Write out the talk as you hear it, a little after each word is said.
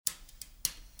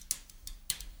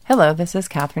Hello, this is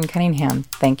Catherine Cunningham.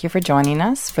 Thank you for joining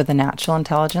us for the Natural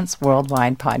Intelligence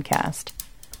Worldwide podcast.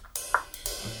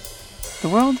 The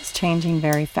world is changing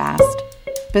very fast.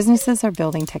 Businesses are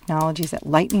building technologies at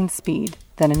lightning speed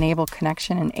that enable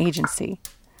connection and agency.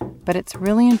 But it's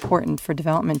really important for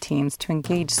development teams to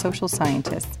engage social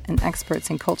scientists and experts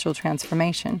in cultural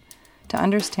transformation to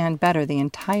understand better the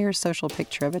entire social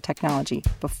picture of a technology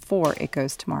before it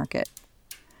goes to market.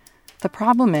 The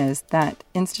problem is that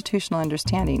institutional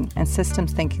understanding and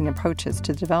systems thinking approaches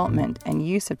to development and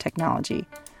use of technology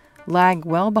lag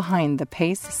well behind the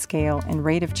pace, scale, and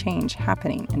rate of change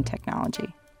happening in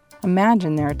technology.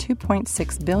 Imagine there are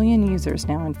 2.6 billion users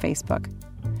now on Facebook,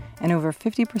 and over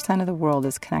 50% of the world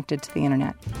is connected to the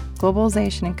internet.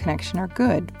 Globalization and connection are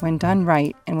good when done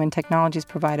right and when technologies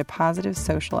provide a positive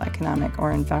social, economic,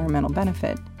 or environmental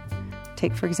benefit.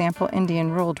 Take, for example, Indian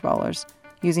rural dwellers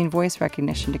using voice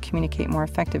recognition to communicate more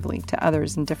effectively to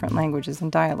others in different languages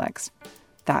and dialects.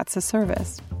 That's a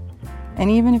service. And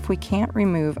even if we can't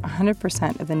remove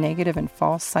 100% of the negative and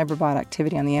false cyberbot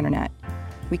activity on the internet,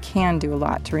 we can do a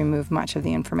lot to remove much of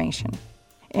the information.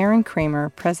 Aaron Kramer,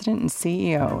 President and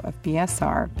CEO of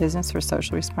BSR, Business for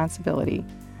Social Responsibility,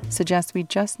 suggests we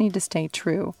just need to stay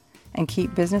true and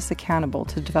keep business accountable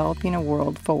to developing a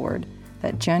world forward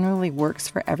that generally works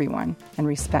for everyone and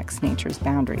respects nature's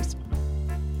boundaries.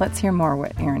 Let's hear more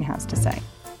what Aaron has to say.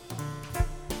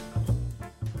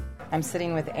 I'm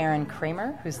sitting with Aaron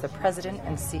Kramer, who's the President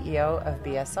and CEO of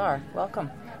BSR.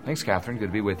 Welcome. Thanks, Catherine. Good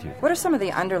to be with you. What are some of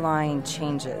the underlying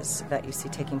changes that you see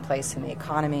taking place in the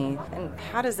economy, and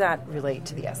how does that relate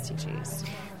to the SDGs?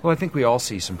 Well, I think we all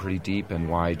see some pretty deep and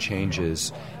wide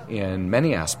changes in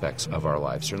many aspects of our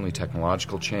lives. Certainly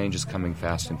technological change is coming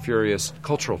fast and furious.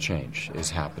 Cultural change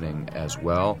is happening as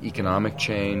well. Economic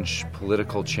change,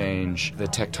 political change. The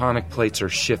tectonic plates are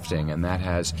shifting, and that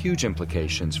has huge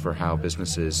implications for how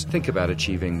businesses think about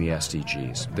achieving the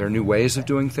SDGs. There are new ways of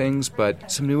doing things,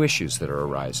 but some new issues that are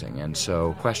arising. And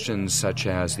so questions such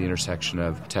as the intersection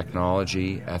of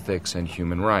technology, ethics, and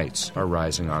human rights are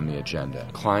rising on the agenda.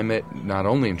 Climate, not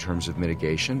only in terms of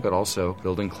mitigation, but also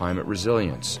building climate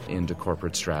resilience into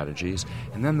corporate strategies.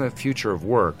 And then the future of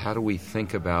work. How do we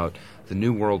think about the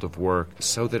new world of work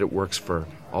so that it works for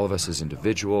all of us as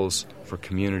individuals, for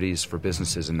communities, for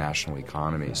businesses and national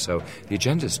economies? So the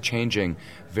agenda is changing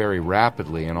very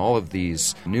rapidly, and all of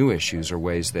these new issues are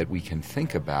ways that we can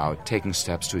think about taking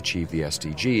steps to achieve the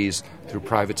SDGs through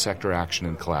private sector action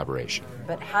and collaboration.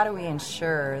 But how do we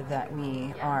ensure that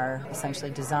we are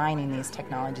essentially designing these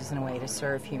technologies in a way to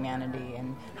serve humanity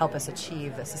and help us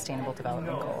achieve the Sustainable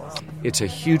Development Goals? It's a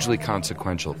hugely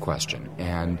consequential question,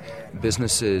 and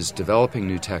businesses developing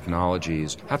new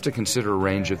technologies have to consider a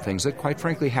range of things that, quite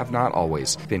frankly, have not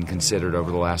always been considered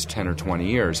over the last 10 or 20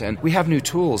 years. And we have new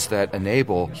tools that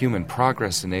enable human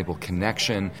progress, enable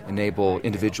connection, enable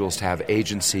individuals to have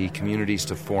agency, communities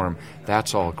to form.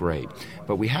 That's all great.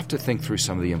 But we have to think through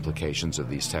some of the implications of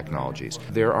these technologies.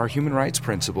 There are human rights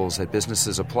principles that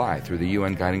businesses apply through the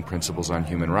UN Guiding Principles on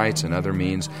Human Rights and other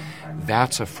means.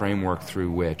 That's a framework through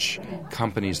which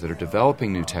companies that are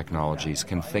developing new technologies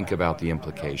can think about the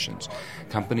implications.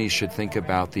 Companies should think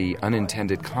about the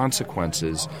unintended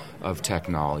consequences of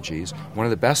technologies. One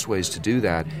of the best ways to do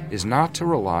that is not to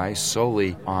rely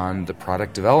solely on the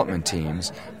product development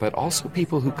teams, but also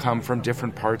people who come from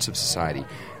different parts of society.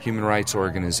 Human rights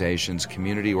organizations,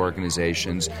 community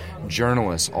organizations,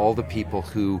 journalists, all the people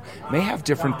who may have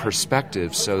different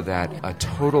perspectives so that a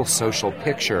total social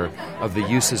picture of the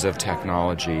uses of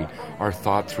technology are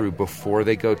thought through before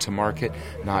they go to market,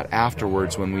 not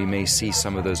afterwards when we may see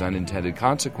some of those unintended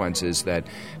consequences that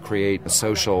create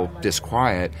social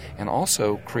disquiet and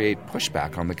also create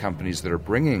pushback on the companies that are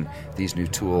bringing these new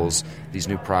tools, these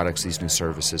new products, these new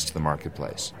services to the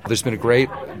marketplace. There's been a great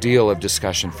deal of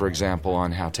discussion, for example,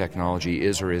 on how technology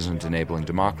is or isn't enabling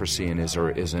democracy and is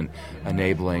or isn't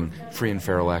enabling free and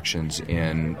fair elections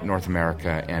in North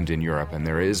America and in Europe. And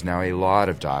there is now a lot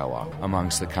of dialogue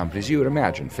amongst the companies. You would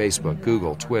imagine Facebook,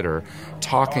 Google, Twitter,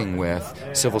 talking with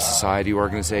civil society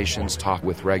organizations, talk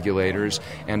with regulators,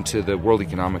 and to the World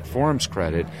Economic Forum's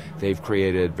credit, they've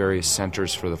created various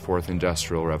centers for the Fourth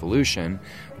Industrial Revolution,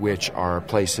 which are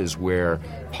places where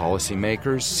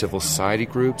policymakers, civil society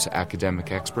groups,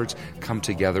 academic experts come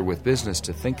together with business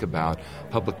to think about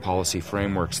public policy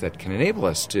frameworks that can enable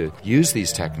us to use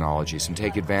these technologies and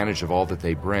take advantage of all that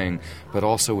they bring, but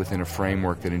also within a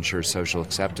framework that ensures social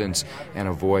acceptance and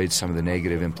avoids some of the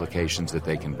negative implications that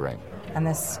they can bring. And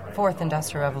this Fourth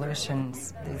Industrial Revolution,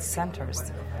 these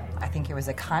centers, I think it was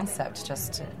a concept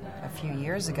just a few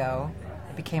years ago.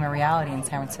 It became a reality in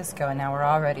San Francisco, and now we're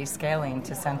already scaling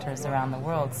to centers around the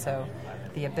world. So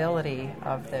the ability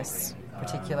of this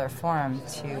particular forum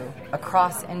to,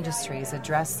 across industries,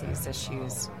 address these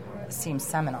issues seems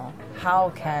seminal.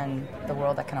 How can the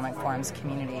World Economic Forum's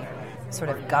community sort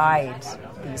of guide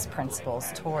these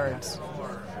principles towards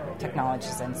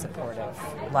technologies in support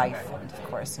of life and, of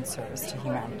course, in service to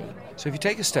humanity? So if you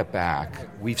take a step back,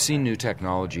 we've seen new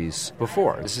technologies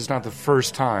before. This is not the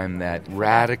first time that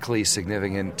radically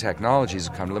significant technologies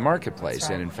have come to the marketplace.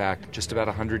 Right. And in fact, just about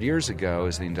 100 years ago,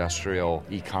 as the industrial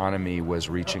economy was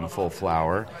reaching full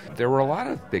flower, there were a lot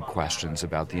of big questions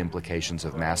about the implications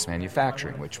of mass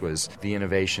manufacturing, which was the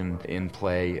innovation in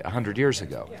play 100 years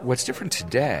ago. What's different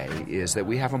today is that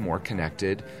we have a more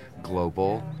connected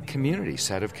global community,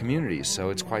 set of communities. So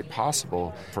it's quite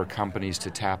possible for companies to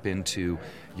tap into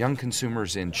young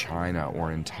consumers in China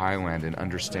or in Thailand and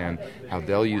understand how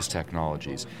they'll use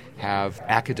technologies. Have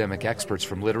academic experts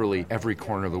from literally every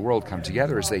corner of the world come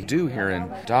together, as they do here in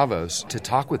Davos, to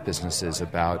talk with businesses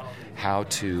about how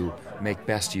to make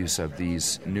best use of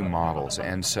these new models.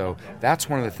 And so that's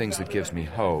one of the things that gives me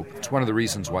hope. It's one of the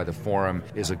reasons why the forum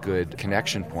is a good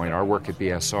connection point. Our work at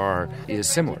BSR is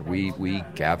similar. We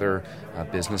gather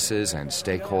businesses and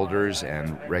stakeholders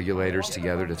and regulators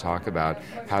together to talk about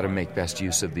how to make best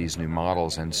use of these new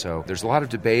models. And so there's a lot of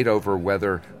debate over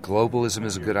whether globalism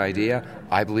is a good idea.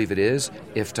 I believe it is,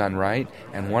 if done right.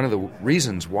 And one of the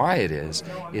reasons why it is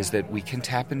that we can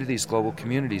tap into these global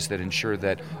communities that ensure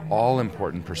that all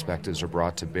important perspectives are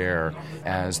brought to bear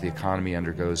as the economy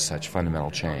undergoes such fundamental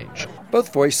change.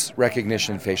 Both voice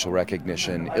recognition and facial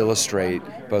recognition illustrate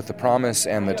both the promise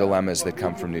and the dilemmas that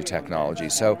come from new technology.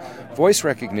 So voice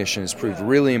recognition has proved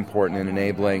really important in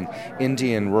enabling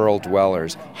Indian rural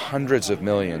dwellers, hundreds of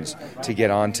millions, to get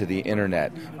onto the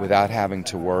internet without having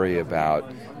to worry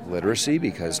about literacy,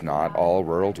 because not all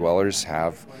rural dwellers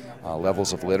have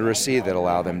levels of literacy that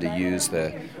allow them to use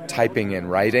the typing and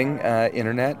writing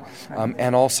internet,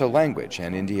 and also language.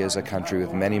 And India is a country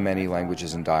with many, many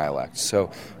languages and dialects.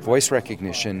 So voice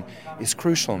recognition is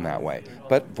crucial in that way.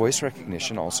 But voice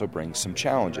recognition also brings some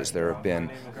challenges. There have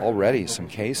been already some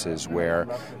cases where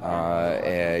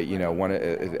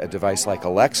a device like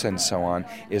Alexa and so on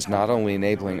is not only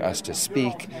enabling us to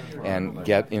speak and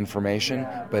get information,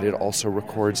 but it also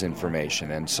records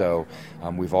information. And so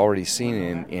we've already seen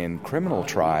in criminal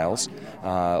trials,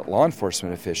 law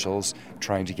enforcement officials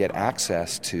trying to get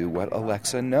access to what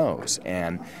Alexa knows.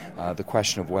 And the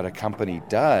question of what a company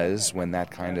does when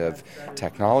that kind of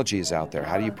technology is out there,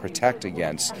 how do you protect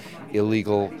against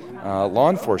illegal law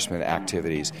enforcement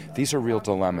activities? These are real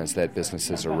dilemmas that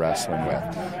businesses are wrestling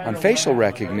with. On facial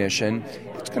recognition,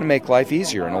 it's going to make life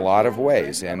easier in a lot of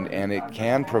ways, and it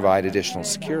can provide additional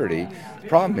security. The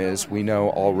problem is we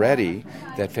know already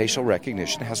that facial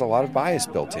recognition has a lot of bias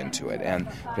built into it, and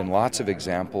there have been lots of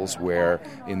examples where,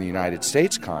 in the United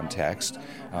States context,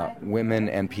 women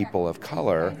and people of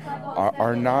color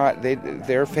are not,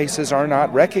 their faces are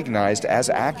not recognized as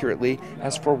accurately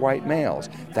as for white males.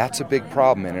 That's a big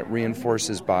problem, and it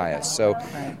reinforces bias. So,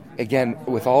 again,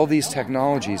 with all these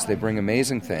technologies, they bring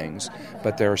amazing things,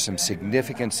 but there are some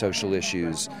significant social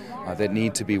issues that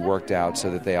need to be worked out so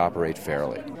that they operate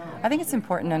fairly. I think it's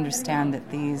important to understand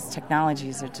that these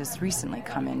technologies have just recently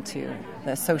come into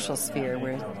the social sphere.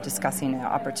 We're discussing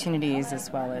opportunities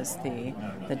as well as the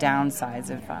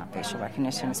downsides of facial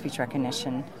recognition and speech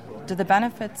recognition. Do the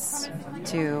benefits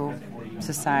to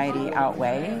society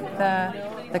outweigh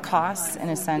the costs, in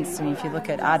a sense? I mean, if you look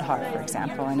at Aadhaar, for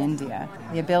example, in India,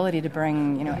 the ability to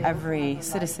bring every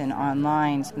citizen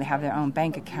online, so they have their own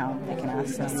bank account, they can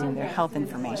access their health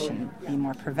information, be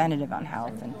more preventative on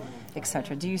health, and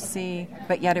etc. Do you see,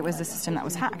 but yet it was a system that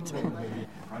was hacked.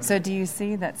 So do you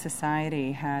see that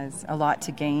society has a lot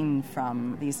to gain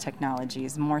from these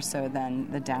technologies, more so than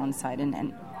the downside?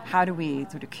 And how do we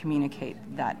sort of communicate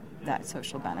that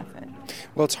social benefit?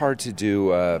 Well, it's hard to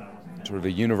do sort of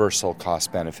a universal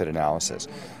cost-benefit analysis.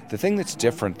 The thing that's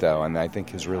different, though, and I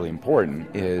think is really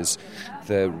important, is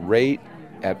the rate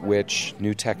at which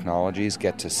new technologies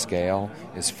get to scale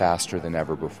is faster than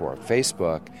ever before.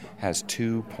 Facebook has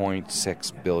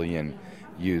 2.6 billion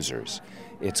users.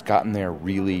 It's gotten there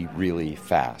really, really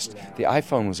fast. The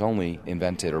iPhone was only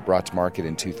invented or brought to market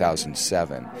in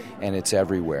 2007, and it's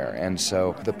everywhere. And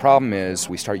so the problem is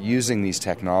we start using these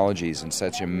technologies in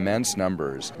such immense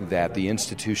numbers that the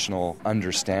institutional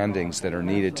understandings that are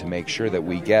needed to make sure that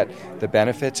we get the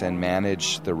benefits and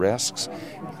manage the risks,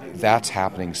 that's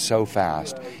happening so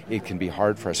fast, it can be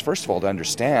hard for us, first of all, to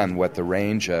understand what the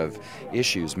range of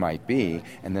issues might be,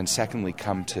 and then secondly,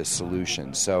 come to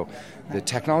solutions. So The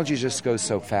technology just goes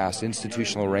so fast.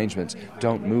 Institutional arrangements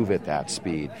don't move at that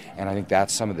speed. And I think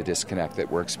that's some of the disconnect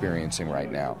that we're experiencing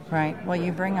right now. Right. Well,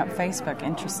 you bring up Facebook.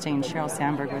 Interesting. Sheryl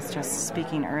Sandberg was just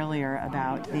speaking earlier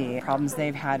about the problems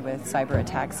they've had with cyber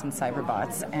attacks and cyber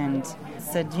bots, and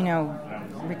said,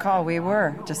 recall we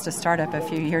were just a startup a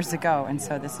few years ago, and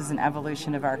so this is an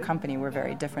evolution of our company. We're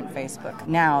very different, Facebook,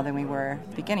 now than we were at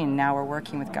the beginning. Now we're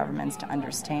working with governments to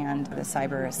understand the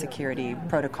cyber security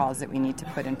protocols that we need to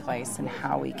put in place and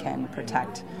how we can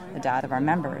protect the data of our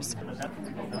members.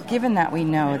 Given that we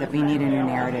know that we need a new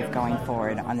narrative going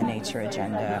forward on the nature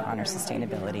agenda, on our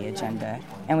sustainability agenda,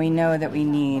 and we know that we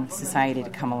need society to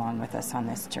come along with us on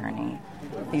this journey,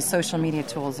 these social media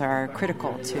tools are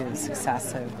critical to the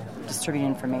success of distributing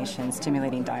information,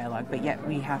 stimulating dialogue, but yet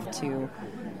we have to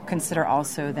consider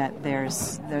also that there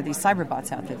are these cyber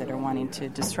bots out there that are wanting to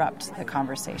disrupt the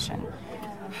conversation.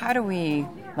 How do we,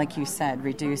 like you said,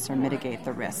 reduce or mitigate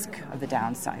the risk of the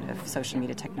downside of social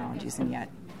media technologies and yet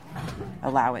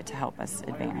allow it to help us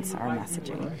advance our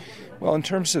messaging? Well, in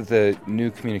terms of the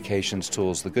new communications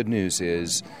tools, the good news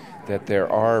is that there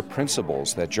are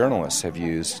principles that journalists have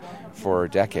used for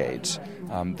decades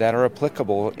that are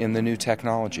applicable in the new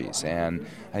technologies. And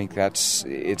I think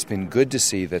it's been good to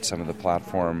see that some of the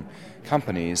platform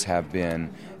companies have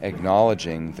been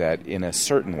acknowledging that in a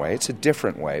certain way, it's a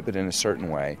different way, but in a certain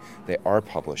way, they are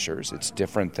publishers. It's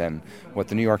different than what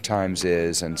the New York Times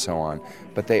is and so on,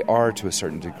 but they are to a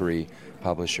certain degree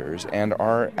publishers and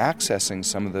are accessing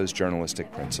some of those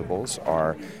journalistic principles,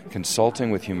 are consulting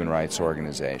with human rights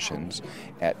organizations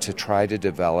to try to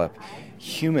develop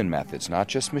human methods, not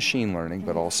just machine learning,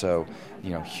 but also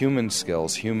human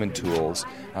skills, human tools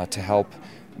to help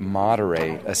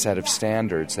moderate a set of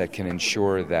standards that can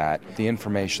ensure that the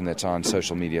information that's on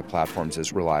social media platforms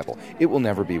is reliable. It will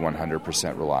never be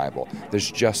 100% reliable.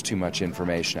 There's just too much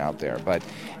information out there. But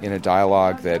in a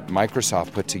dialogue that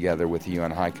Microsoft put together with the UN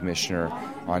High Commissioner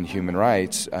on Human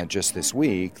Rights just this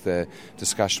week, the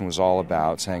discussion was all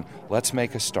about saying, let's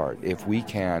make a start. If we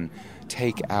can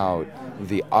take out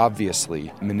the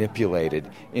obviously manipulated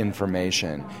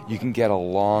information, you can get a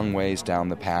long ways down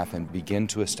the path and begin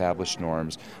to establish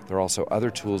norms. There are also other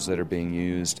tools that are being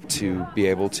used to be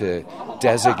able to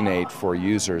designate for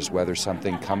users whether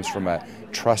something comes from a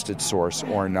trusted source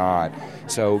or not.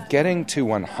 So getting to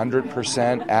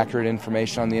 100% accurate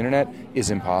information on the internet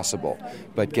is impossible,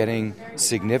 but getting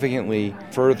significantly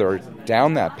further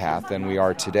down that path than we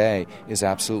are today is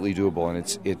absolutely doable.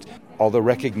 And although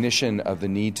recognition of the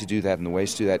need to do that and the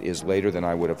ways to do that is later than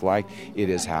I would have liked, it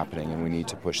is happening, and we need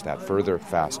to push that further,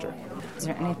 faster. Is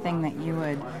there anything that you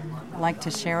would like to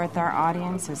share with our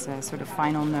audience as a sort of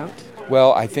final note?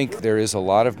 Well, I think there is a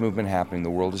lot of movement happening.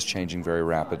 The world is changing very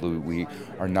rapidly. We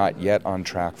are not yet on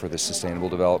track for the Sustainable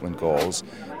Development Goals,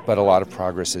 but a lot of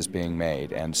progress is being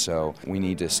made. And so we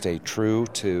need to stay true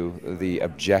to the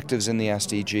objectives in the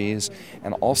SDGs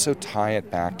and also tie it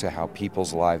back to how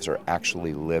people's lives are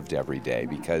actually lived every day,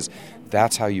 because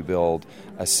that's how you build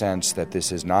a sense that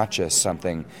this is not just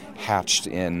something hatched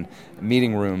in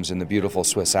meeting rooms in the beautiful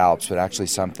Swiss Alps, but actually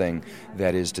something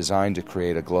that is designed to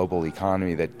create a global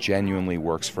economy that genuinely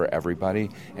works for everybody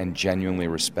and genuinely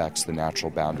respects the natural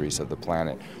boundaries of the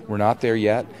planet. We're not there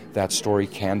yet. That story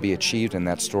can be achieved and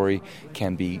that story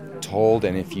can be told,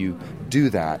 and if you do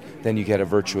that, then you get a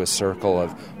virtuous circle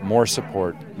of more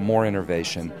support, more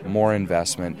innovation, more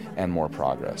investment, and more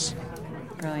progress.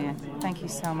 Brilliant. Thank you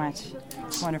so much.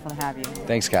 It's wonderful to have you.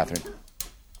 Thanks, Catherine.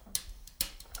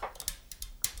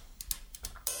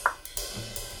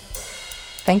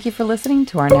 Thank you for listening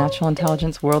to our Natural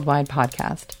Intelligence Worldwide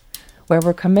podcast, where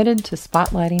we're committed to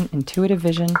spotlighting intuitive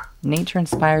vision,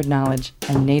 nature-inspired knowledge,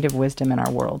 and native wisdom in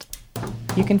our world.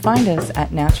 You can find us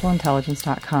at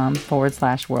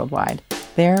naturalintelligence.com/worldwide.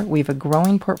 There, we have a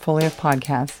growing portfolio of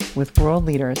podcasts with world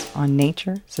leaders on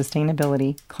nature,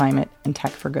 sustainability, climate, and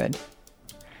tech for good.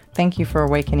 Thank you for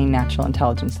awakening natural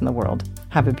intelligence in the world.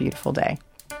 Have a beautiful day.